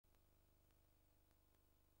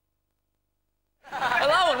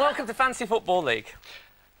welcome to Fantasy Football League.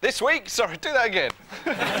 This week? Sorry, do that again.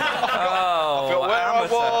 I forgot where I was.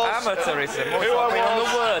 Amateurism. Who I was. On the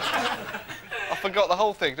word. I forgot the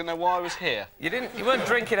whole thing. Didn't know why I was here. You weren't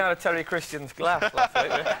drinking out of Terry Christian's glass last week,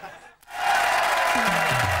 were you?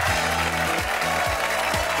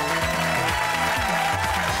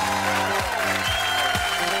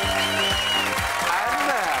 And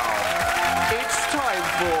now, it's time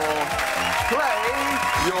for Play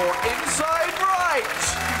Your Inside Right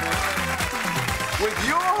with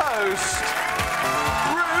your host,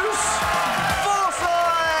 Bruce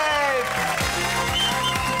Forsyth.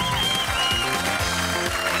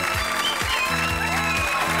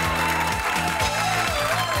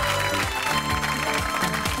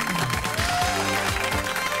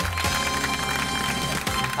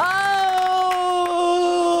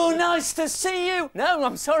 Oh, nice to see you. No,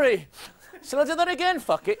 I'm sorry. Shall I do that again?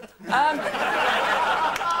 Fuck it.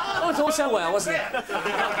 Oh, it's all so well, wasn't it?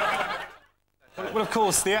 Well, of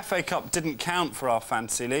course, the FA Cup didn't count for our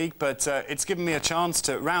Fantasy League, but it's given me a chance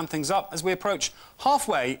to round things up as we approach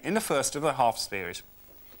halfway in the first of the half series.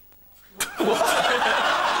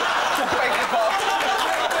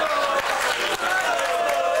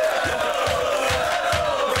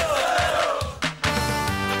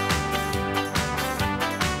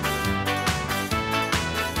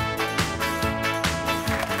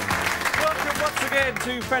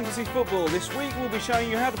 To fantasy football. This week we'll be showing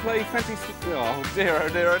you how to play fantasy. Oh dear, oh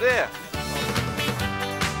dear, oh dear.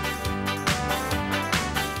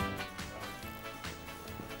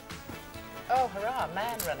 Oh, hurrah,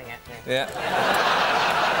 man running at me. Yeah.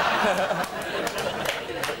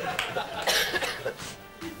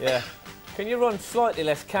 Yeah. Can you run slightly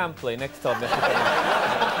less camply next time?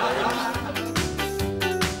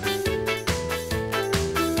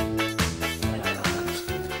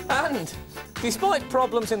 And despite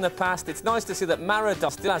problems in the past, it's nice to see that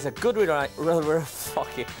Maradona still has a good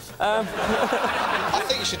fuck it. I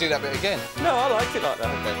think you should do that bit again. No, I liked it like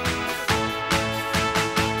that.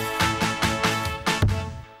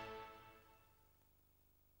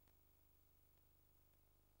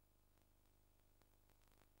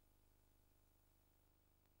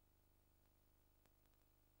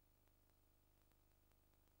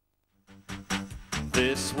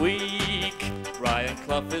 This week, Brian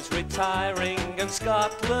Clough is retiring and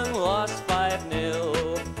Scotland lost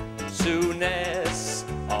 5-0. Soonest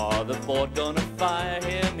are the board gonna fire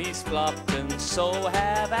him, he's flopped and so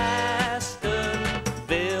have Aston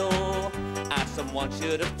Villa. As someone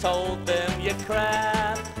should have told them, you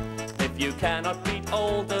crap if you cannot beat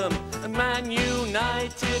Oldham. Man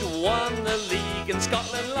United won the league and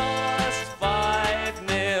Scotland lost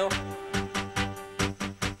 5-0.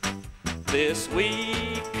 This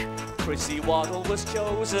week, Chrissy Waddle was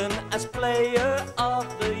chosen as Player of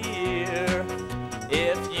the Year.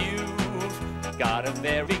 If you've got a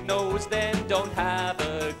very nose, then don't have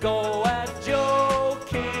a go at Joe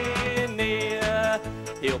Kinnear.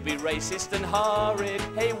 He'll be racist and horrid.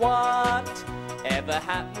 Hey, what ever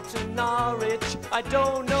happened to Norwich? I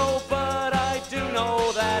don't know, but I do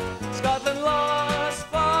know that Scotland lost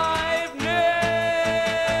 5-0.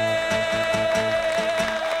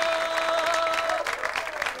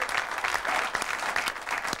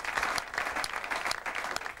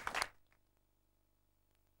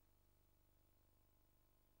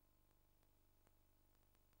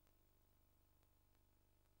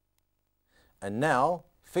 And now,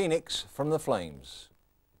 Phoenix from the Flames.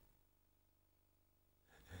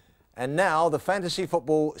 And now, the fantasy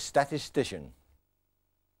football statistician.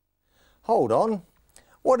 Hold on.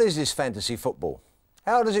 What is this fantasy football?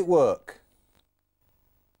 How does it work?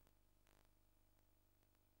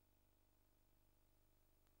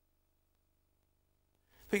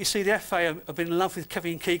 But you see, the FA have been in love with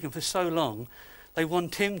Kevin Keegan for so long, they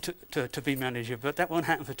want him to be manager, but that won't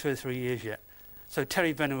happen for 2 or 3 years yet. So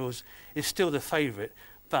Terry Venables is still the favourite,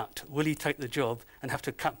 but will he take the job and have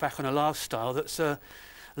to cut back on a lifestyle that's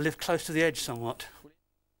lived close to the edge somewhat?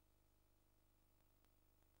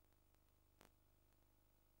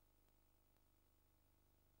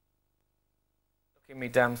 Looking me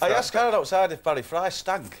damn I asked Karen outside if Barry Fry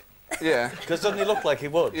stank. Yeah. Because doesn't he look like he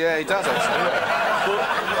would? Yeah, he does actually.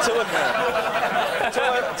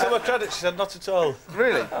 But to her credit, she said not at all.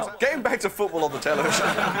 Really? Getting back to football on the television.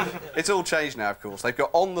 It's all changed now, of course. They've got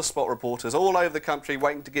on-the-spot reporters all over the country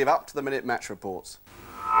waiting to give up-to-the-minute match reports.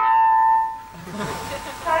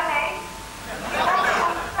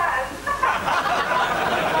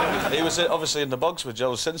 He was obviously in the bogs with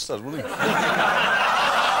Joe Sinstad, wasn't he?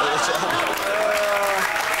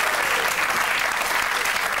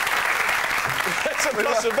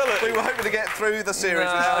 possibility. We were hoping to get through the series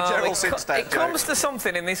without a general sit-stand It comes to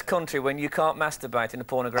something in this country when you can't masturbate in a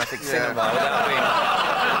pornographic cinema without being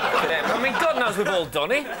condemned. I mean, God knows we've all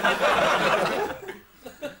done it.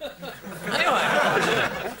 Anyway.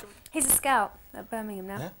 He's a scout at Birmingham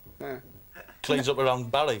now. Yeah. Cleans up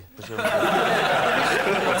around Barry, presumably.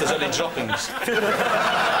 If there's any droppings.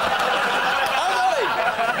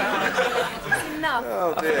 Enough.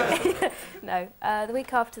 Oh, dear. No, the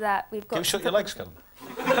week after that, we've got... Do you shut your legs, Callum?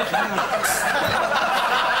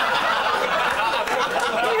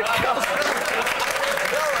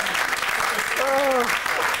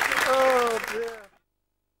 Oh, dear.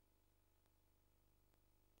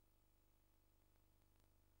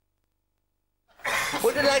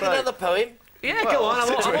 Would you like another poem? Yeah, go on.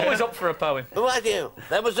 I'm always up for a poem. Right, you.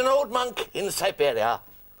 There was an old monk in Siberia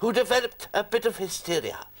who developed a bit of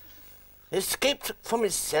hysteria. He escaped from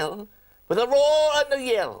his cell with a roar and a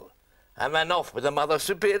yell and ran off with the Mother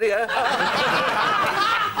Superior.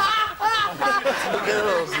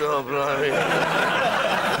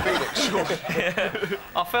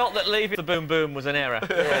 I felt that leaving the boom boom was an error.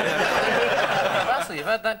 Basil, you've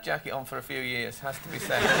had that jacket on for a few years, has to be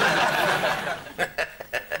said.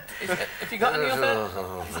 Have you got any of it?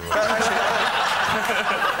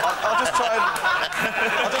 I'll just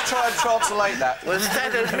try and translate that. Well,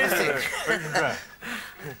 Shadow's missing.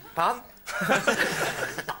 Pardon?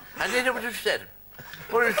 I didn't know what you said.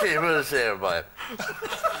 What did you say? What did you say about it?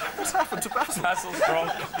 What's happened to Basil? Basil's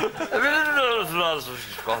drunk.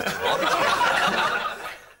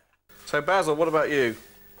 So, Basil, what about you?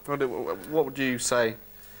 What would you say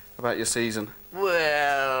about your season?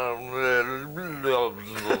 Well... Oh,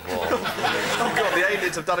 God, the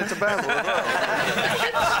aliens have done it to Basil as well.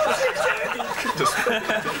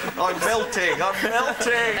 I'm melting, I'm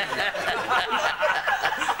melting!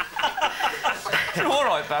 You're all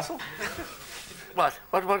right, Basil. What?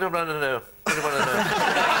 What do you want to know? What do you want to know?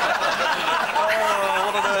 Oh,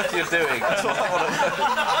 what on earth are you doing? That's what I want to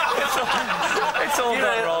know. It's all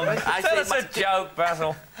gone wrong. Tell us a my joke,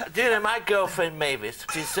 Basil. Do you know my girlfriend Mavis?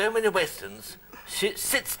 She's so many westerns. She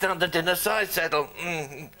sits down the dinner side saddle.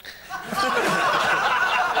 That's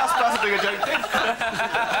Basil doing a joke, too.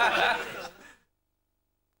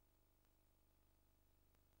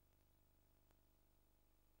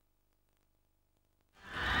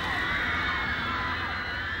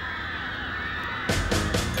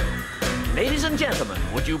 Ladies and gentlemen,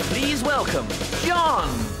 would you please welcome John,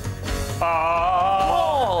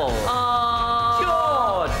 Paul,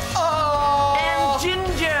 George, and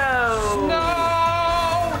Jinjo. No!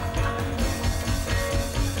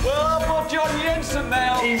 Well, I've got John Jensen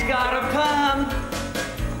now. He's got a pun.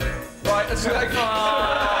 Right, let's go.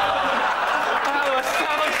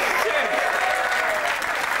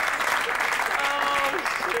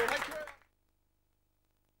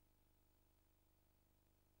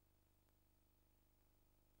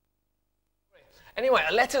 Anyway,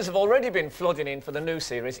 letters have already been flooding in for the new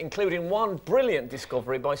series, including one brilliant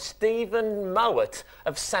discovery by Stephen Mowat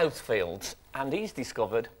of Southfields, and he's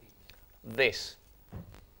discovered this.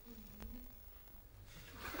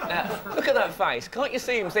 Now, look at that face. Can't you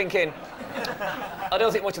see him thinking, I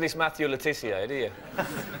don't think much of this Matthew Letizia, do you?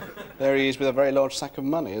 There he is with a very large sack of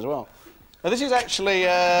money as well. Now, this is actually...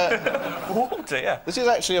 Oh, dear. This is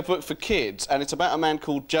actually a book for kids, and it's about a man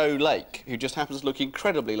called Joe Lake, who just happens to look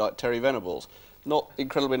incredibly like Terry Venables. Not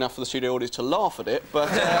incredible enough for the studio audience to laugh at it, but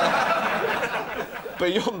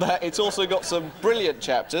beyond that, it's also got some brilliant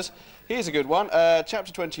chapters. Here's a good one.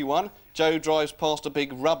 Chapter 21, Joe drives past a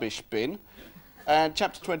big rubbish bin. And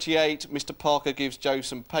chapter 28, Mr. Parker gives Joe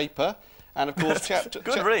some paper. And, of course,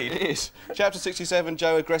 Good read. It is. Chapter 67,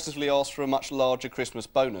 Joe aggressively asks for a much larger Christmas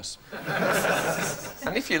bonus.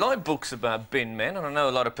 And if you like books about bin men, and I know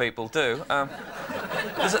a lot of people do,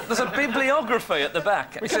 there's a bibliography at the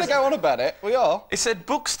back. We're going to go on about it. We are. It said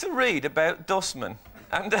books to read about dustmen.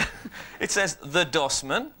 And it says The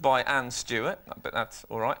Dustman by Anne Stewart. I bet that's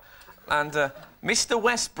all right. And Mr.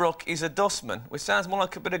 Westbrook is a dustman, which sounds more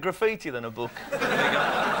like a bit of graffiti than a book. There you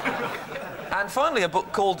go. And finally, a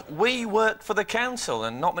book called We Work for the Council,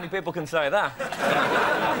 and not many people can say that.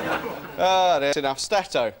 Ah, that's enough.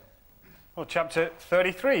 Stato. Well, chapter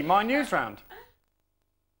 33, My News Round.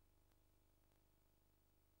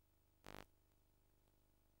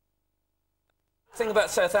 The thing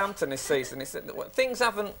about Southampton this season is that things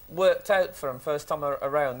haven't worked out for them first time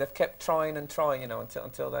around. They've kept trying and trying, you know,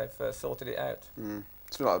 until they've sorted it out.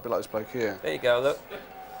 It's a bit like this bloke here. There you go, look.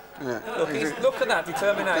 Yeah. Look at that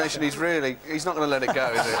determination. He's not going to let it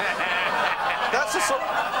go, is he? That's a sort...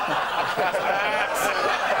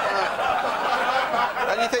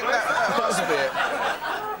 And you think that must be it.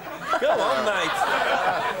 Come on, mate.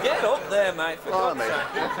 Get up there, mate. For God's sake.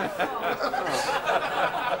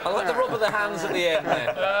 I like the rub of the hands at the end there.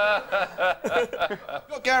 We've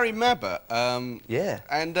got Gary Mabber. Yeah.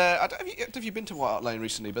 And I don't have you been to White Hart Lane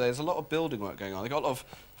recently, but there's a lot of building work going on. They've got a lot of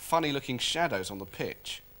funny-looking shadows on the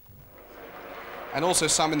pitch. And also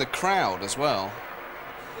some in the crowd as well.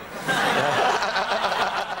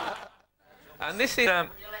 And this is... Will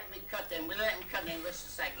you let me cut in? Will you let me cut in just a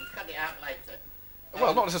second? Cut it out later.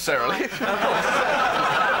 Well, not necessarily. Are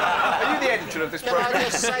you the editor of this Can programme? I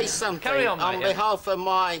just say something Carry on, mate, behalf of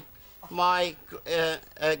my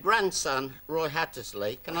grandson, Roy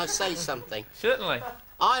Hattersley? Can I say something? Certainly.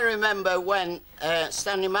 I remember when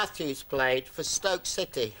Stanley Matthews played for Stoke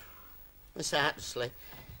City, Mr. Hattersley.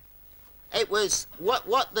 It was what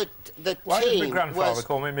the Why team does my grandfather was.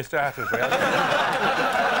 call me Mr. Hattersley?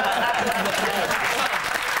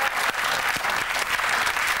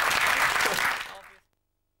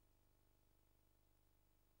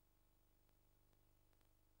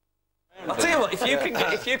 I'll tell you what,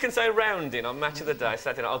 if you can say rounding on Match of the Day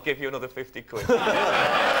Saturday night, I'll give you another 50 quid.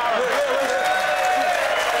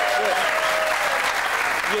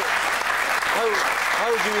 How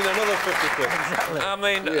would you mean another 50 quid? Exactly. I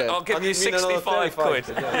mean, Yeah. I'll give you 65 quid.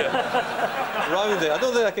 Yeah. Rounding. I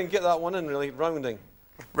don't think I can get that one in, really. Rounding.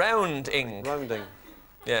 Rounding. Rounding.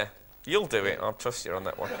 Yeah. You'll do it. I'll trust you on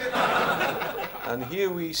that one. And here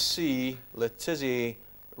we see Letizia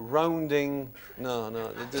rounding... No.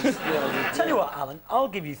 Tell you what, Alan, I'll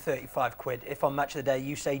give you 35 quid if on Match of the Day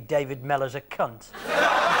you say David Mellor's a cunt.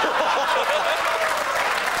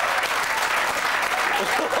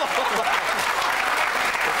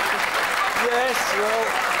 Yes, well...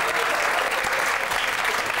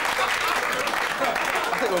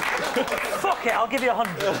 Fuck it, I'll give you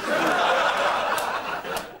 100.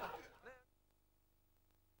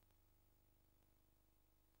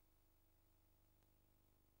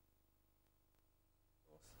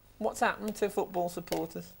 What's happened to football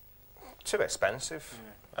supporters? Too expensive.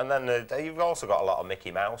 And then you've also got a lot of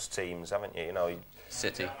Mickey Mouse teams, haven't you? You know,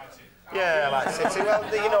 City. Yeah, like City. Well,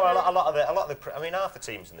 you know, a lot of the. I mean, half the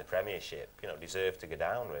teams in the Premiership, you know, deserve to go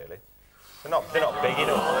down. Really, they're not big enough.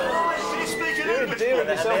 You're endearing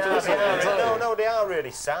yourself to the fans, aren't you? No, they are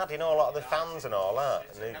really sad. You know, a lot of the fans and all that.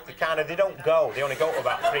 And they don't go. They only go to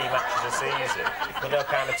about 3 matches a season. But they'll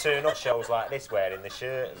kind of turn up shows like this wearing the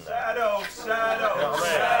shirt and that. You know what I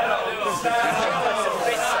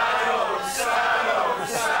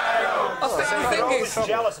mean? They're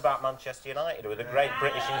jealous about Manchester United, with a great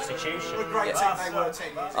British institution.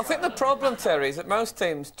 I think the problem, Terry, is that most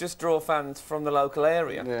teams just draw fans from the local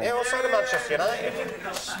area. Yeah, well, so do Manchester United.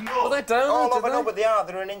 Well, they don't. No, but they are.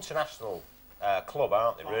 They're an international club,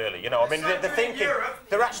 aren't they? Really, you know. I mean, they're thinking.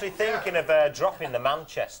 They're actually thinking of dropping the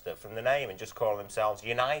Manchester from the name and just calling themselves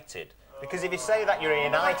United. Because if you say that you're a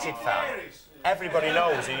United fan, everybody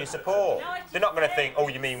knows who you support. They're not going to think, oh,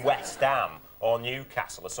 you mean West Ham or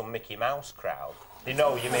Newcastle or some Mickey Mouse crowd. They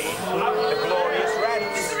know you mean the Glorious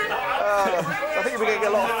Reds. I think we're going to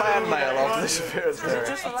get a lot of fan mail after this appearance, Terry.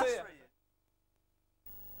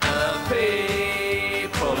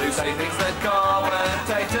 People who say things that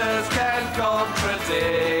commentators can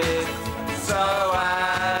contradict, so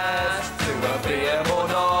as to appear more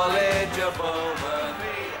knowledgeable than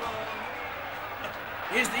people.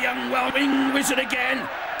 Here's the young well-winged wizard again.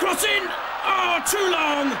 Crossing! Oh, too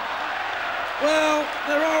long! Well,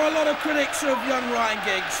 there are a lot of critics of young Ryan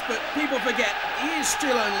Giggs, but people forget he is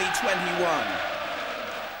still only 21.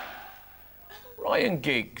 Ryan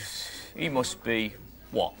Giggs, he must be,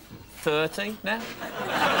 what, 30 now?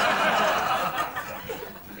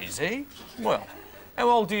 Is he? Well, how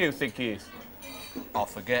old do you think he is? I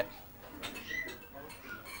forget.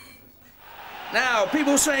 Now,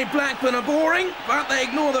 people say Blackburn are boring, but they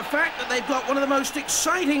ignore the fact that they've got one of the most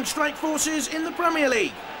exciting strike forces in the Premier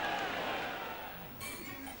League.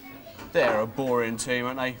 They're a boring team,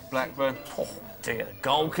 aren't they, Blackburn? Oh, dear. The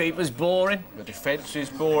goalkeeper's boring. The defence is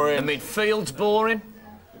boring. The midfield's boring.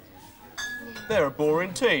 They're a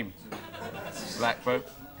boring team, Blackburn.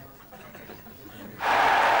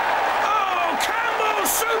 Oh, Campbell,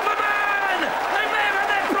 Superman! They may have had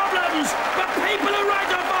their problems, but people who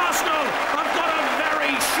write off Arsenal have got a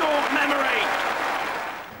very short memory.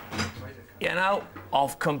 You know,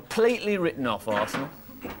 I've completely written off Arsenal.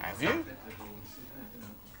 Have you?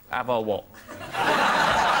 Have I what?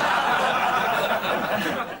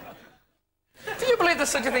 Do you believe there's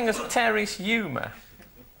such a thing as terrace humour?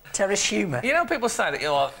 Terrace humour? You know, people say that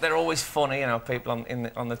they're always funny, you know, people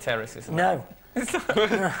on the terraces. No.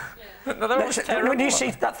 No, they're always terrible. When you see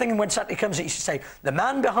that thing when Santa comes, it used to say, "The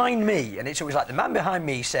man behind me," and it's always like, "The man behind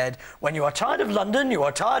me said, when you are tired of London, you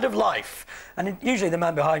are tired of life." And usually the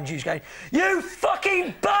man behind you is going, "You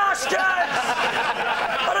fucking bastards!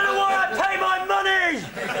 I don't know why I pay my money!"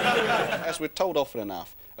 As we're told often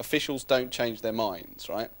enough, officials don't change their minds,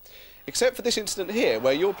 right? Except for this incident here,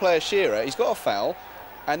 where your player Shearer, he's got a foul,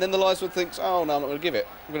 and then the linesman thinks, "Oh, no, I'm not going to give it.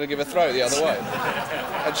 I'm going to give a throw the other way."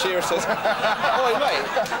 And Shearer says, "Oh, mate,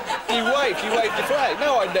 you waved your flag."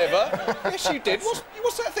 "No, I never." "Yes, you did.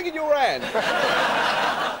 What's that thing in your hand?"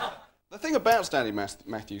 The thing about Stanley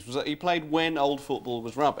Matthews was that he played when old football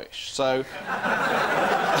was rubbish, so...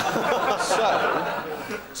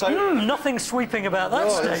 nothing sweeping about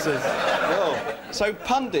that statement. So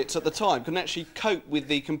pundits at the time couldn't actually cope with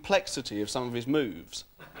the complexity of some of his moves.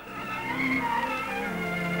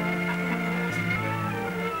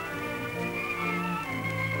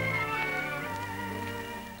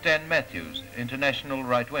 Stan Matthews, international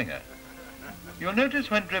right-winger. You'll notice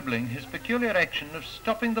when dribbling his peculiar action of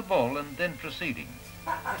stopping the ball and then proceeding.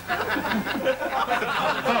 Partner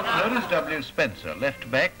is W. Spencer, left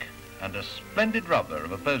back, and a splendid rubber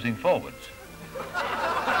of opposing forwards.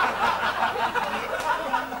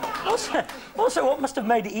 Also, what must have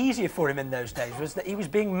made it easier for him in those days was that he was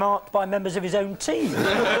being marked by members of his own team.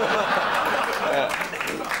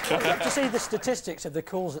 I'd like to see the statistics of the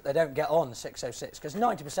calls that they don't get on 606, because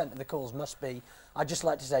 90% of the calls must be, I'd just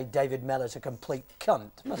like to say, David Mellor's a complete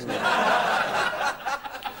cunt, mustn't it?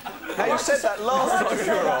 Now, you said that last time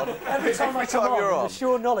you were on. Every time I come on, the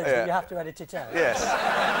sure knowledge that you have to edit it out. Yes.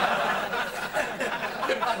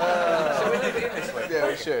 Should we leave it in this week? Yeah,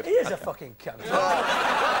 we should. He is a fucking cunt.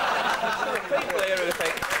 People here who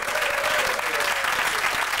think...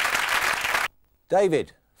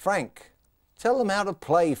 David, Frank, tell them how to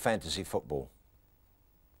play fantasy football.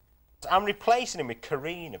 I'm replacing him with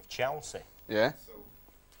Kareem of Chelsea. Yeah?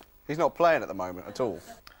 He's not playing at the moment at all.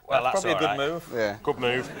 Well, that's probably a good all right. move. Yeah. Good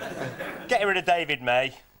move. Getting rid of David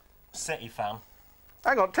May, City fan.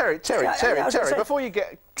 Hang on, Terry, before you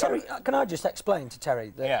get... Terry, can I just explain to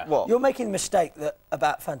Terry that What? you're making the mistake that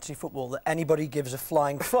about fantasy football that anybody gives a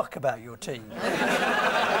flying fuck about your team.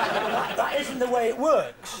 that isn't the way it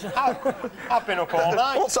works. I've been up all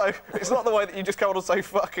night. Also, it's not the way that you just come on and say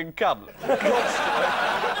fucking cunt. It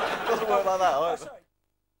doesn't work like that, either.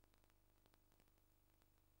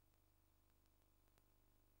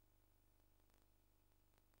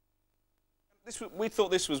 We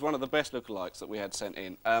thought this was one of the best lookalikes that we had sent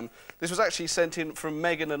in. This was actually sent in from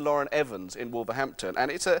Megan and Lauren Evans in Wolverhampton, and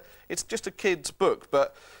it's just a kid's book,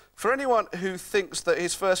 but for anyone who thinks that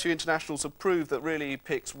his first few internationals have proved that really he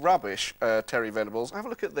picks rubbish, Terry Venables, have a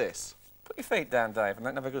look at this. Put your feet down, Dave, and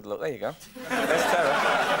let have a good look. There you go. There's Terry.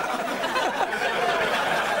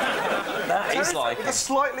 He's like with a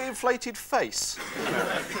slightly inflated face.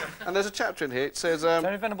 And there's a chapter in here, it says...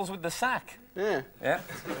 Terry Venables with the sack. Yeah. Yeah.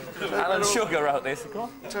 Alan Sugar wrote this. Go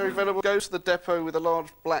on. Terry Venables goes to the depot with a large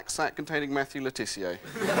black sack containing Matthew Letitia.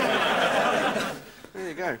 There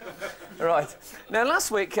you go. Right. Now,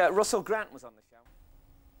 last week, Russell Grant was on the show.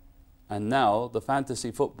 And now, the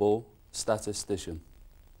fantasy football statistician.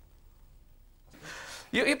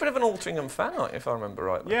 You're a bit of an Altrincham fan, aren't you, if I remember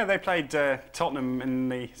rightly? Yeah, they played Tottenham in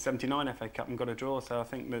the '79 FA Cup and got a draw, so I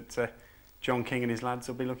think that John King and his lads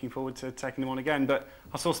will be looking forward to taking them on again. But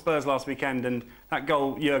I saw Spurs last weekend, and that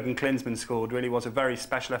goal Jurgen Klinsmann scored really was a very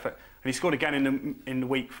special effort. And he scored again in the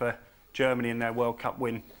week for Germany in their World Cup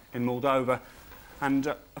win in Moldova. And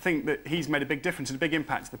I think that he's made a big difference and a big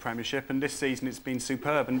impact to the Premiership, and this season it's been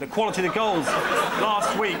superb. And the quality of the goals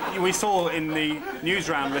last week, we saw in the news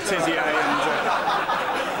round, Letitia and...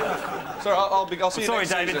 Sorry, I'll see you sorry,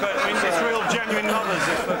 next David, season. but I mean, it's real genuine lovers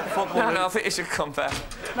of football. No, I think you should come back.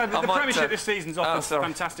 No, the Premiership this season's offers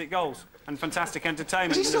fantastic goals and fantastic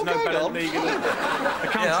entertainment. Is he There's no better league in the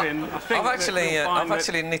country, Yeah, and I think I've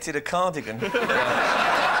actually knitted a cardigan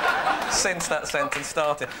since that sentence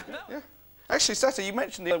started. Yeah. Actually, Sata, you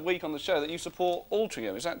mentioned the other week on the show that you support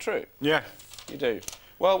Altrincham. Is that true? Yeah. You do?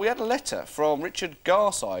 Well, we had a letter from Richard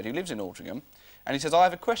Garside, who lives in Altrincham, and he says, I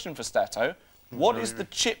have a question for Stato. What is the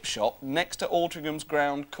chip shop next to Altrincham's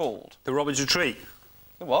ground called? The Robins Retreat.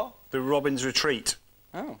 The what? The Robins Retreat.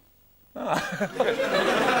 Oh.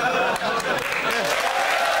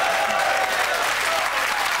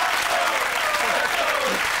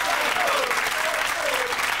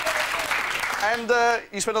 And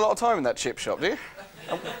you spent a lot of time in that chip shop, do you?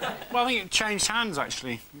 Well, I think it changed hands,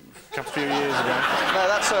 actually, a few years ago. No,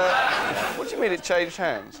 that's... what do you mean it changed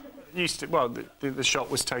hands? Used to, well, the shop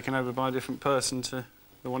was taken over by a different person to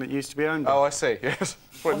the one it used to be owned by. Oh, I see, yes.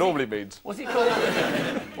 What it normally means. Was he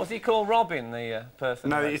called Robin, the person?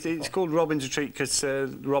 No, it's called Robin's Retreat because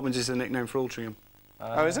Robin's is a nickname for Altrincham.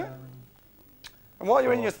 Oh, is it? And while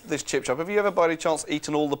you're in this chip shop, have you ever by any chance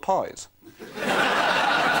eaten all the pies?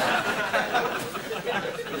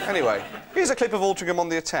 Anyway, here's a clip of Altrincham on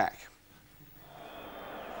the attack.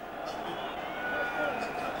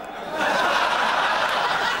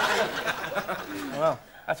 Well,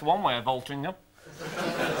 that's one way of altering them.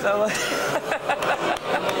 So, This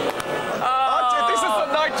is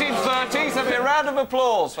the 1930s. Have a round of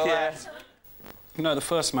applause for that. No, the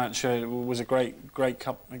first match was a great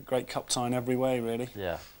cup tie in every way, really.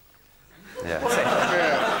 Yeah.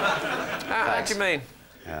 how do you mean?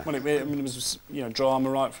 Yeah. Well, it was, you know,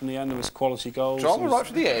 drama right from the end. There was quality goals. Drama right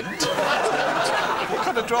from the end? What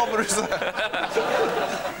kind of drama is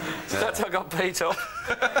that? Stato got beat up.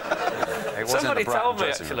 Somebody told me,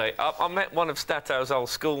 actually, I met one of Stato's old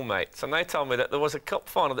schoolmates, and they told me that there was a cup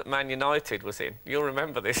final that Man United was in. You'll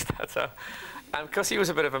remember this, Stato. And because he was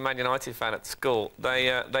a bit of a Man United fan at school,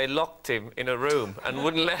 they locked him in a room and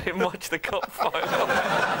wouldn't let him watch the cup final.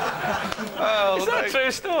 Oh, is that a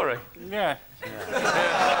true story? Yeah.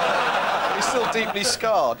 He's still deeply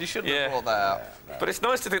scarred. You shouldn't have brought that out. But it's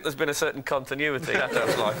nice to think there's been a certain continuity in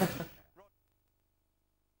Stato's life.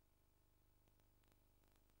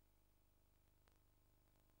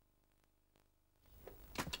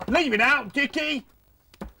 Leave it out, Dickie!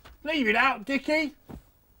 Leave it out, Dickie!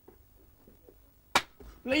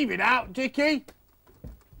 Leave it out, Dickie!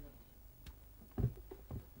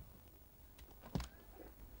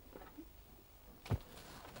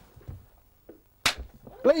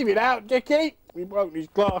 Leave it out, Dickie! We broke these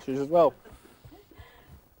glasses as well.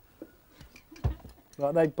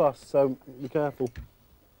 Like they bust, so be careful.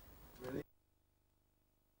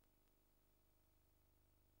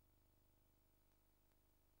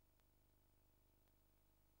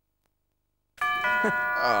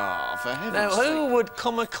 Oh, for heaven's Now, sake. who would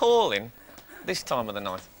come a-calling this time of the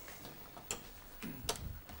night?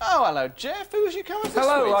 Oh, hello, Jeff. Who was you coming with this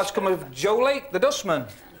Hello, week? I've come with Joe Lake, the dustman.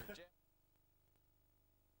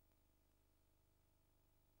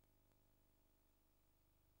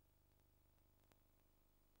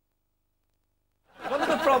 One of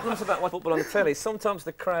the problems about watching football on the telly is sometimes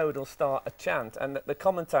the crowd will start a chant and the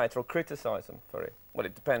commentator will criticise them for it. Well,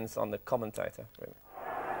 it depends on the commentator, really.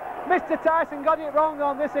 Mr. Tyson got it wrong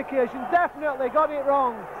on this occasion, definitely got it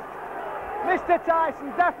wrong. Mr.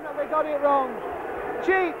 Tyson definitely got it wrong.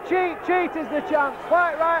 Cheat, cheat, cheat is the chant,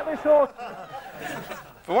 quite rightly so.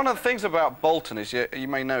 But one of the things about Bolton is, you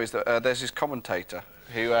may know, is that there's this commentator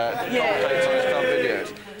who commentates on his club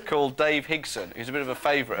videos called Dave Higson, who's a bit of a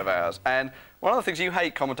favourite of ours. And one of the things, you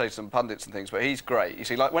hate commentators and pundits and things, but he's great. You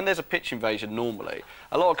see, like when there's a pitch invasion normally,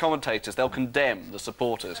 a lot of commentators, they'll condemn the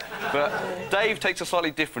supporters. But Dave takes a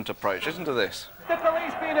slightly different approach. Listen to this. The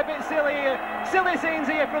police being a bit silly here. Silly scenes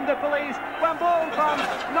here from the police. When Bolton fans,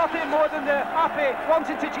 nothing more than they're happy,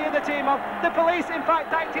 wanting to cheer the team on. The police, in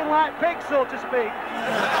fact, acting like pigs, so to speak.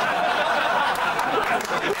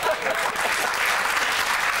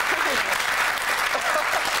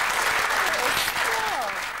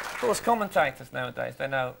 Of course, commentators nowadays, they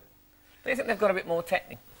think they've got a bit more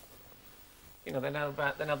technique. You know, they know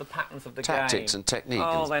the patterns of the game. Tactics and technique.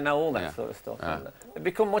 Oh, they know all that sort of stuff. They've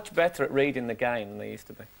become much better at reading the game than they used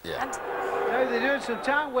to be. Yeah. Now they're doing some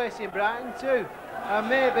time wasting, Brighton, too. And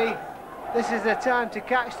maybe this is the time to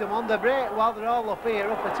catch them on the break while they're all up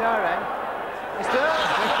here, up at our end. It's there.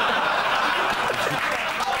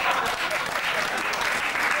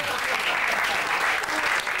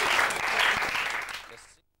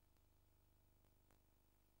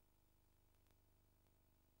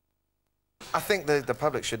 I think the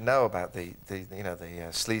public should know about the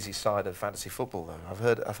sleazy side of fantasy football, though. I've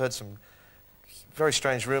heard some very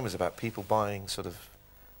strange rumours about people buying sort of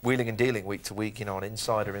wheeling and dealing week to week, on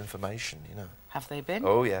insider information, Have they been?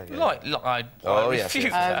 Oh yeah. I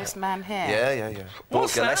refuse that. This man here. Yeah. Bought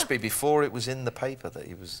What's that? Gillespie before it was in the paper that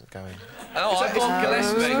he was going. Oh, I bought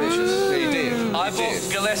Gillespie. He did. I bought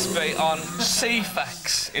Gillespie on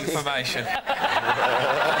CFAX information.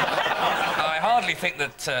 I hardly think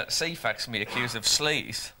that CFAX can be accused of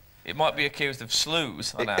sleaze. It might be accused of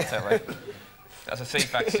slews on our telly. That's a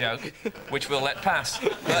CFAX joke, which we'll let pass.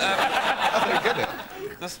 But,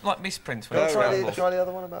 there's like misprints. Try the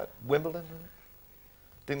other one about Wimbledon.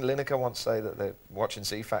 Didn't Lineker once say that watching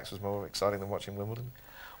CFAX was more exciting than watching Wimbledon?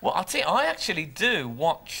 Well, I'll tell you, I actually do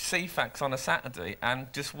watch CFAX on a Saturday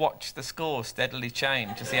and just watch the score steadily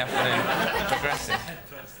change as the afternoon progresses.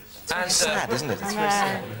 It's very sad, isn't it? It's very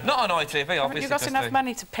sad. Not on ITV, obviously. Haven't you got enough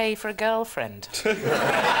money to pay for a girlfriend?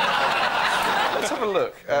 Let's have a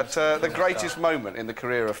look at the greatest moment in the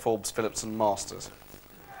career of Forbes, Phillips and Masters.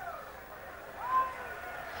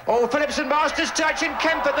 Oh, Phillips and Masters touching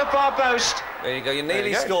Kemp at the far post. There you go, you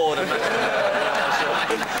nearly scored.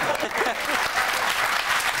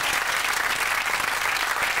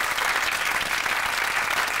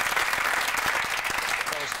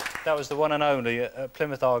 That was the one and only. At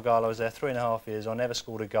Plymouth Argyle, I was there 3.5 years. I never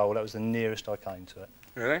scored a goal. That was the nearest I came to it.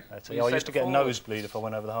 Really? I used to get a nosebleed if I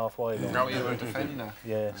went over the halfway line. No, you were a defender.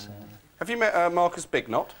 Yes. Have you met Marcus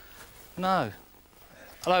Bignot? No.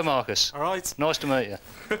 Hello, Marcus. All right. Nice to meet you.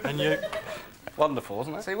 And you? Wonderful,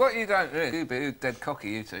 isn't it? See, what you don't really do, you're dead cocky,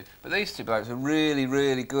 you two, but these two blokes are really,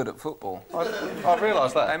 really good at football. I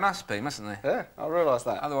realise that. They must be, mustn't they? Yeah, I realise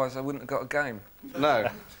that. Otherwise, they wouldn't have got a game. No.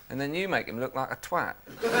 And then you make him look like a twat.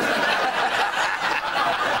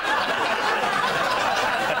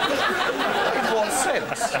 In what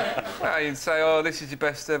sense? Well, you'd say, oh, this is your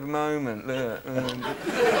best ever moment, look.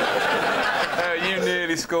 You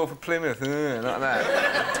nearly scored for Plymouth, like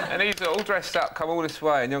that. And he's all dressed up, come all this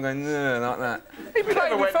way, and you're going, like that. He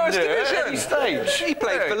played in the first division. At any stage. He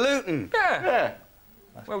played for Luton. Yeah.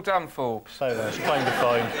 Well done, Forbes. So nice, playing the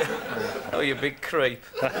phone. Oh, you big creep.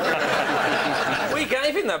 We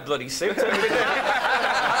gave him that bloody suit.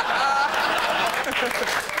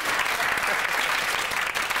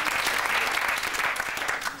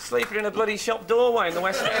 Sleeping in a bloody shop doorway in the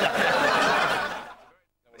West End.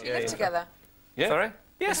 You live together? Yeah. Sorry?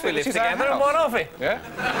 Yes, we live This is our together, and house. what of it? Yeah.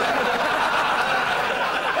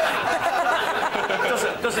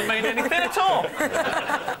 Doesn't mean anything at all.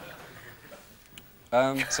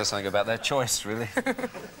 Says something about their choice, really.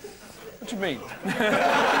 What do you mean?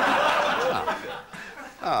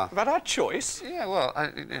 About our choice? Yeah, well,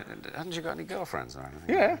 haven't you got any girlfriends or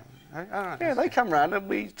anything? Yeah. All right. Yeah, they come round and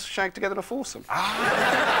we shag together in a foursome.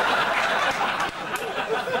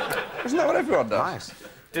 Isn't that what everyone does? Nice.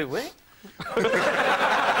 Do we?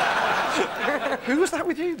 Who was that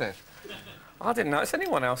with you, then? I didn't notice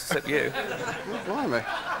anyone else except you. Blimey.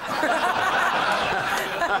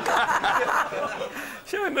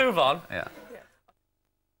 Shall we move on? Yeah.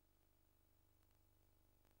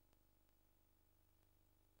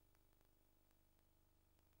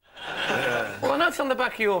 Well, I noticed on the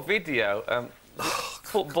back of your video,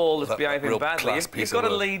 footballers behaving badly. You've got a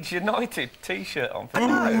Leeds United T-shirt on.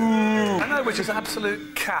 I know, which is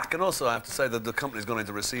absolute cack, and also I have to say that the company's gone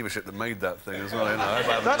into receivership that made that thing as well. You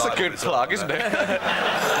know, That's a good plug, isn't it?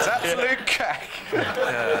 It's absolute cack.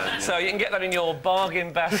 Yeah. So you can get that in your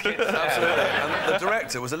bargain basket. Absolutely. And the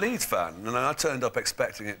director was a Leeds fan, and I turned up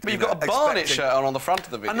expecting it. But you've got a Barnet shirt on the front of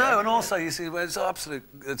the video. I know, and also you see, well, it's absolute.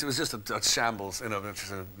 It was just a shambles, you know,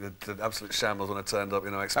 just an absolute shambles when I turned up,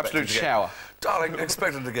 you know, expecting Absolute to get, shower. Darling,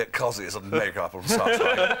 expecting to get cosy and makeup and such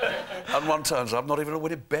like. And one turns up, not even a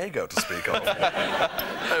Winnebago to speak of.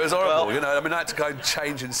 It was horrible, you know. I mean, I had to go and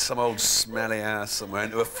change in some old smelly ass somewhere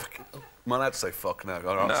into a fucking. Am I allowed to say fuck now?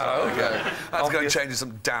 All right, No, okay. I had to go and Obvious. change in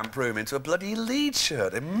some damp room into a bloody Leeds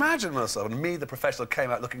shirt. Imagine myself. And me, the professional,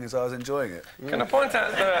 came out looking as though I was enjoying it. Can I point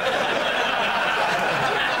out that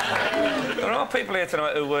there are people here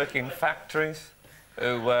tonight who work in factories,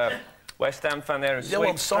 who West Ham fan there. Yeah,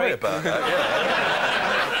 well, I'm sorry about that,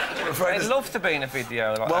 I'd love to be in a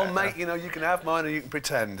video like well, that. mate, you know, you can have mine or you can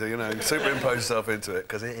pretend, you know, superimpose yourself into it,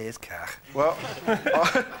 because it is cack. Well,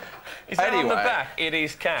 Is that on the anyway. back? It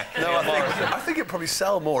is cack. No, I think it'd probably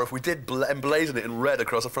sell more if we did emblazon it in red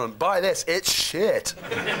across the front. Buy this, it's shit.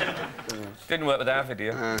 Didn't work with our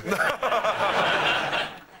video.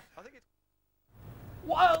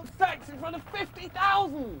 Wild sex in front of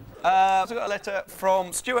 50,000! So I got a letter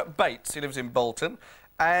from Stuart Bates, who lives in Bolton,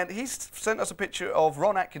 and he's sent us a picture of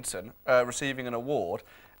Ron Atkinson receiving an award.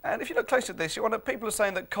 And if you look close at this, people are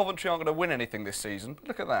saying that Coventry aren't going to win anything this season.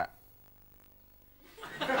 Look at that.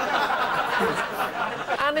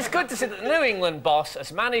 And it's good to see that the New England boss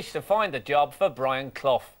has managed to find a job for Brian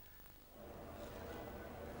Clough.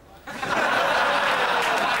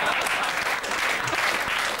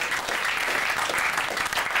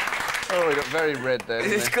 Oh, he got very red there.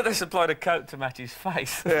 It's good they supplied a coat to match his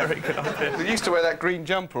face. Yeah. Very good idea. He used to wear that green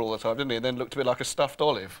jumper all the time, didn't he? And then looked a bit like a stuffed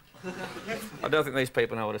olive. I don't think these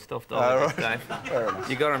people know what a stuffed olive is, Dave. Fair enough.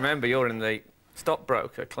 You've got to remember, you're in the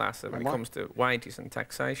stockbroker class when it Am I? comes to wages and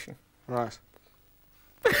taxation. Right.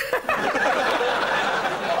 What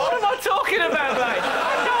am I talking about, mate?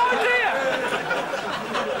 I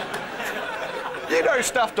You know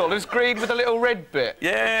stuffed olive's green with a little red bit.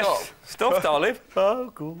 Yes. Top. Stuffed olive.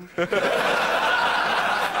 Oh, cool.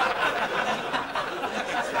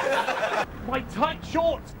 My tight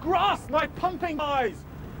shorts grasp my pumping thighs!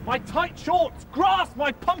 My tight shorts grasp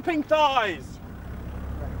my pumping thighs!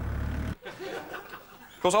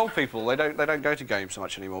 Of course, old people, they don't go to games so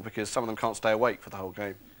much anymore because some of them can't stay awake for the whole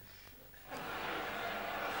game.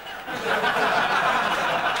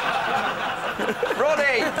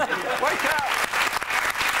 Roddy! Wake up!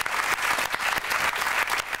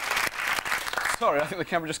 Sorry, I think the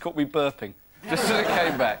camera just caught me burping. Just as it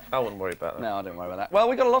came back. I wouldn't worry about that. No, I don't worry about that. Well,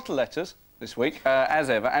 we got a lot of letters this week,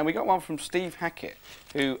 as ever, and we got one from Steve Hackett,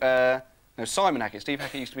 who... no, Simon Hackett. Steve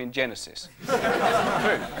Hackett used to be in Genesis. True,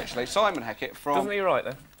 actually. Simon Hackett from... Doesn't he write,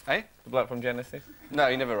 then? Eh? The bloke from Genesis? No,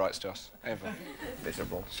 he never writes to us, ever.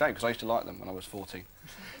 Miserable. Shame, because I used to like them when I was 14.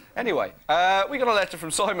 Anyway, we got a letter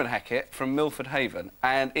from Simon Hackett from Milford Haven,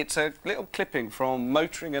 and it's a little clipping from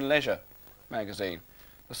Motoring and Leisure magazine,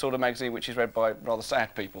 the sort of magazine which is read by rather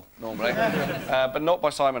sad people, normally, but not by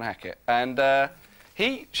Simon Hackett. And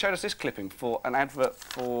he showed us this clipping for an advert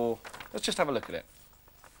for... Let's just have a look at it.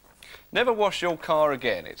 Never wash your car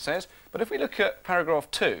again, it says. But if we look at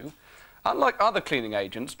paragraph 2, unlike other cleaning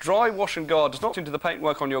agents, Dry Wash and Guard does not into the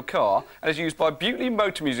paintwork on your car and is used by Beauty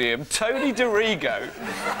Motor Museum, Tony DeRigo,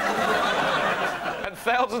 and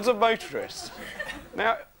thousands of motorists.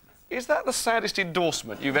 Now, is that the saddest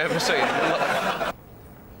endorsement you've ever seen?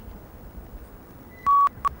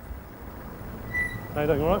 How you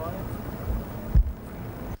doing, all right?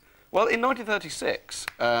 Well, in 1936,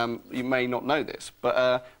 you may not know this,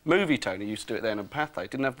 but Movie Tony used to do it then, and Pathé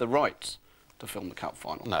didn't have the rights to film the cup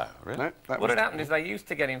final. No, really? No, What had happened is they used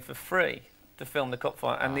to get him for free to film the cup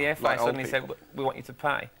final, and the FA like old suddenly said, we want you to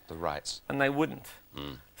pay. The rights. And they wouldn't.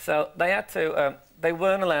 So they had to, they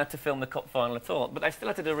weren't allowed to film the cup final at all, but they still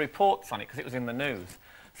had to do reports on it because it was in the news.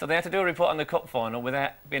 So they had to do a report on the cup final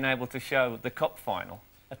without being able to show the cup final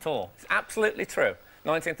at all. It's absolutely true.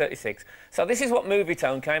 1936. So this is what Movie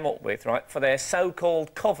Tone came up with, right, for their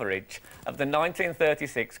so-called coverage of the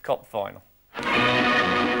 1936 cup final.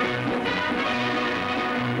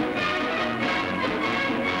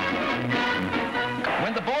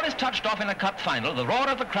 When the ball is touched off in a cup final, the roar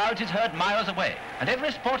of the crowds is heard miles away, and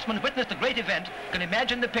every sportsman witnessed the great event can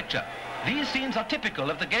imagine the picture. These scenes are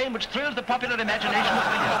typical of the game which thrills the popular imagination of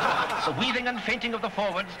the year. The weaving and feinting of the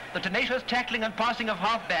forwards, the tenacious tackling and passing of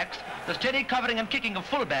half-backs, the steady covering and kicking of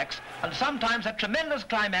full-backs, and sometimes a tremendous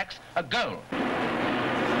climax, a goal.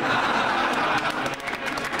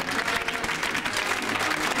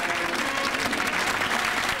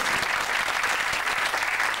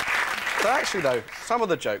 So actually, though, some of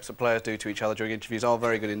the jokes that players do to each other during interviews are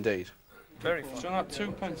very good indeed. Very fun. So that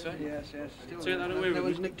 £2, eh? Yes, yes. Take that away. No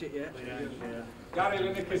one's nicked it yet. Yeah. Gary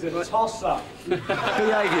Lineker's a tosser.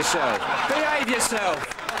 Behave yourself. Behave yourself.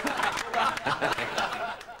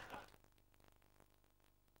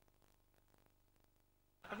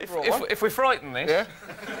 If we frighten this... Yeah?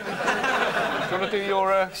 Do you want to do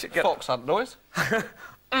your fox hunt noise?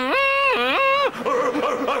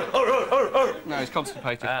 No, he's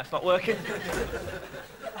constipated. It's not working.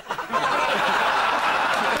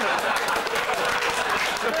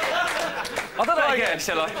 I'll do that again,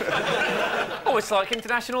 shall I? Oh, it's like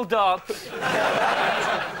international darts.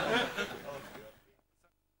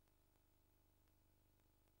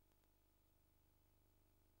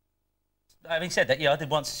 Having said that, yeah, I did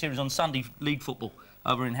once a series on Sunday league football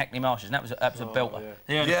over in Hackney Marshes, and that was a belter.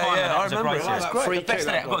 Yeah, I remember it. That was great. The best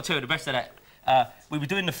of that, I've got to tell you, the best of that. We were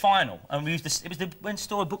doing the final, and we used to, it was when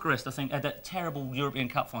Steaua Bucharest, I think, had that terrible European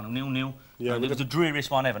Cup final, 0-0. Yeah, and it was the dreariest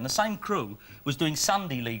one ever. And the same crew was doing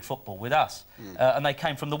Sunday league football with us, and they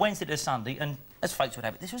came from the Wednesday to the Sunday, and as fate would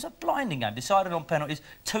have it, this was a blinding game, decided on penalties,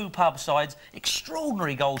 2 pub sides,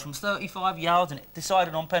 extraordinary goals from 35 yards, and it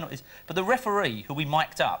decided on penalties. But the referee, who we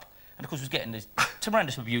mic'd up, and of course was getting this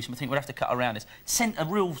tremendous abuse, and I think we'd have to cut around this, sent a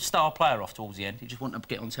real star player off towards the end. He just wanted to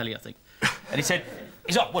get on telly, I think. And he said,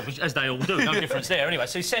 he's up, well, as they all do, no difference there. Anyway,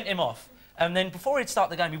 so he sent him off, and then before he'd start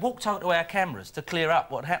the game, he walked over to our cameras to clear up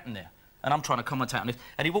what happened there. And I'm trying to commentate on this,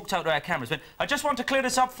 and he walked over to our cameras and went, I just want to clear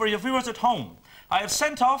this up for your viewers at home. I have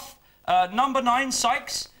sent off number 9,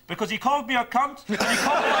 Sykes, because he called me a cunt, and he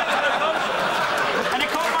called my telephone, and he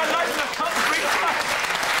called my life a cunt 3 times.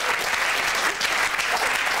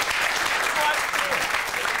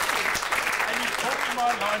 My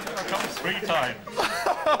lines have come 3 times.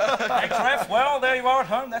 Thanks, ref. Well, there you are at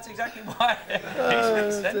home. That's exactly why he's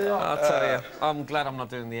been sent off. I'll tell you, I'm glad I'm not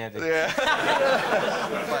doing the edit. Yeah.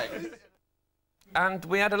 And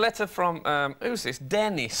we had a letter from, who's this?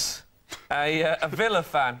 Dennis, a Villa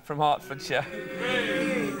fan from Hertfordshire.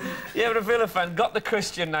 Yeah, but a Villa fan got the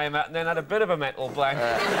Christian name out and then had a bit of a mental blank.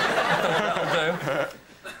 That'll do.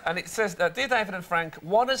 And it says, Dear David and Frank,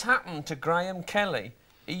 what has happened to Graham Kelly?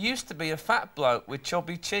 He used to be a fat bloke with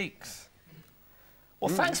chubby cheeks.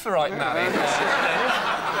 Well, thanks for writing that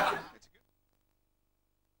in.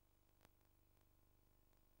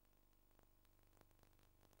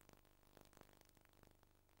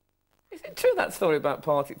 Is it true, that story about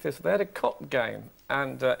Partick Thistle? They had a cup game,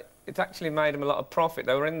 and it actually made them a lot of profit.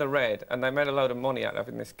 They were in the red, and they made a load of money out of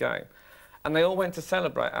having this game. And they all went to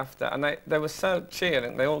celebrate after, and they were so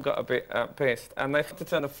cheering, they all got a bit pissed, and they had to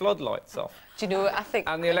turn the floodlights off. Do you know what I think?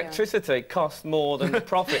 And the electricity cost more than the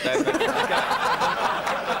profit they made. I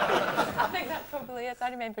think that probably is.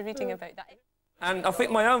 I remember reading about that. And I think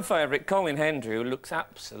my own favourite, Colin Hendry, who looks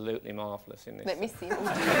absolutely marvellous in this. Let me see.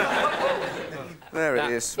 There it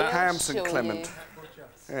is. I'll Ham show St Clement.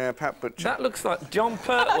 Yeah, Pat Butcher. That looks like John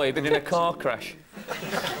Pertwee, but in a car crash.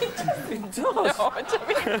 It does. No, I don't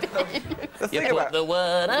mean The thing about the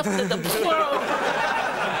word after the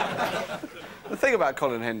The thing about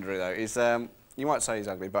Colin Hendry, though, is you might say he's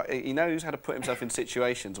ugly, but he knows how to put himself in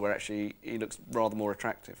situations where actually he looks rather more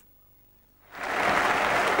attractive.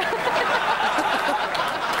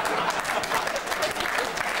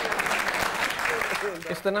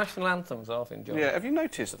 It's the national anthems I've enjoyed. Yeah, have you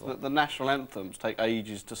noticed that the national anthems take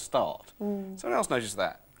ages to start? Someone else noticed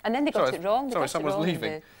that? And then they got it wrong. Sorry, someone's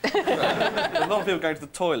leaving. There's a lot of people going to the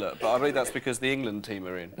toilet, but I believe that's because the England team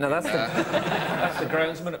are in. No, that's the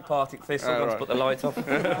groundsman at Partick Thistle wants to put the light off. Or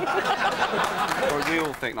we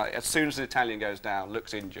all think, like, as soon as the Italian goes down,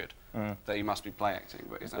 looks injured, that he must be play acting.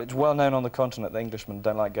 But is that It's well known on the continent that Englishmen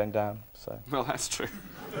don't like going down, so... Well, that's true.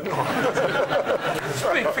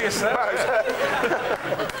 Speak for yourself.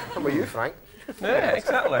 How about you, Frank? Yeah,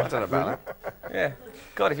 exactly. I don't know about that. Yeah.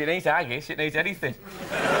 God, if it needs haggis, it needs anything.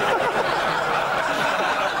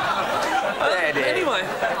 Anyway.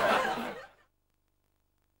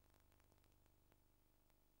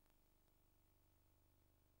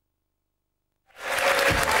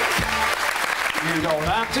 You don't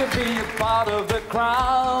have to be a part of the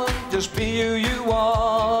crowd. Just be who you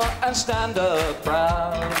are and stand up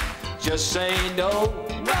proud. Just say no.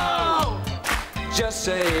 No! Just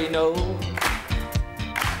say no.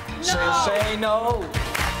 Say no.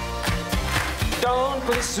 Don't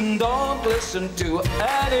listen to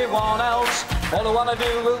anyone else. All you wanna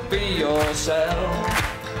do will be yourself.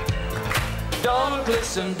 Don't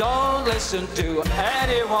listen to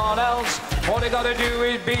anyone else. All you gotta do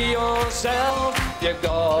is be yourself. You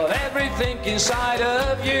got everything inside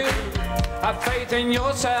of you. Have faith in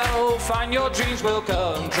yourself and your dreams will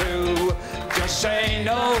come true. Just say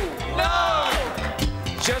no. No!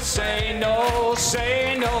 Just say no,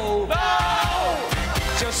 say no. No!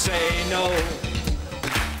 Just say no.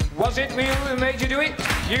 Was it real who made you do it?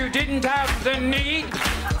 You didn't have the need.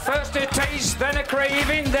 First a taste, then a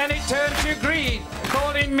craving, then it turned to greed.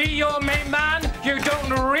 Calling me your main man, you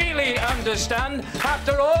don't really understand.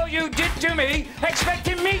 After all you did to me,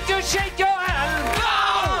 expecting me to shake your hand.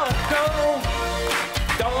 No! No!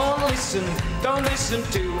 Don't listen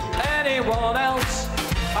to anyone else.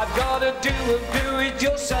 I've gotta do it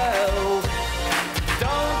yourself.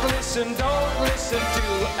 Don't listen to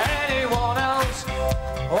anyone else.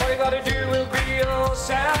 All you gotta do will be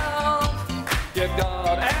yourself. You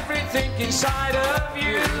got everything inside of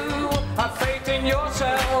you. Have faith in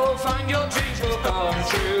yourself and your dreams will come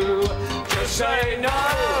true. Just say no.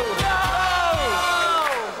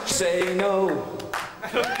 No! Say no.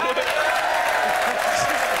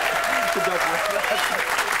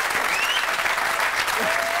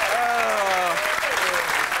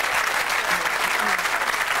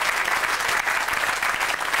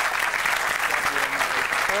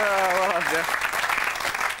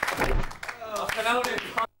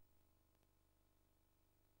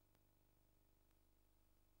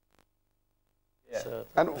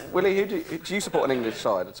 And Willie, who do you support an English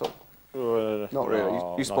side at all? Not really.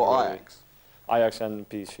 No, you support not really. Ajax? Ajax and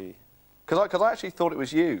PSV. Because I actually thought it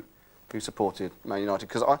was you who supported Man United,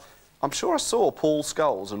 because I'm sure I saw Paul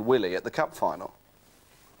Scholes and Willie at the cup final.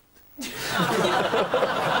 Now,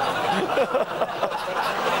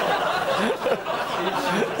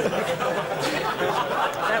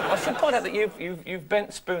 I should point out that you've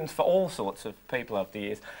bent spoons for all sorts of people over the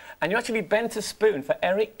years, and you actually bent a spoon for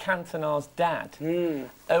Eric Cantona's dad, who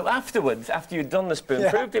afterwards, after you'd done the spoon,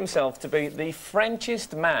 proved himself to be the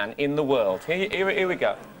Frenchest man in the world. Here we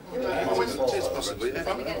go.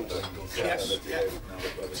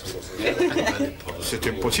 C'est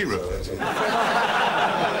impossible.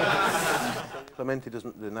 Clemente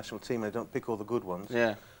doesn't, the national team, they don't pick all the good ones.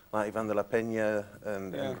 Yeah. Like Ivan de la Peña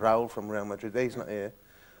and Raúl from Real Madrid. He's not here.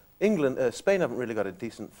 England, Spain haven't really got a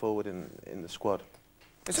decent forward in the squad.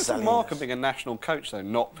 It's just a mark of being a national coach, though,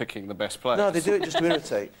 not picking the best players. No, they do it just to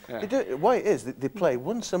irritate. Yeah. They do it, why it is, they play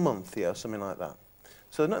once a month, or something like that.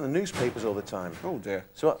 So they're not in the newspapers all the time. Oh, dear.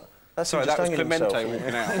 So that's Sorry, just that was hanging Clemente himself.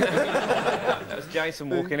 walking out. That was Jason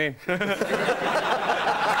walking in.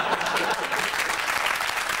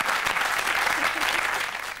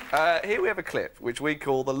 Here we have a clip which we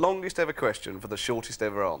call the longest ever question for the shortest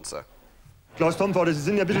ever answer. Klaus Tomforde, Sie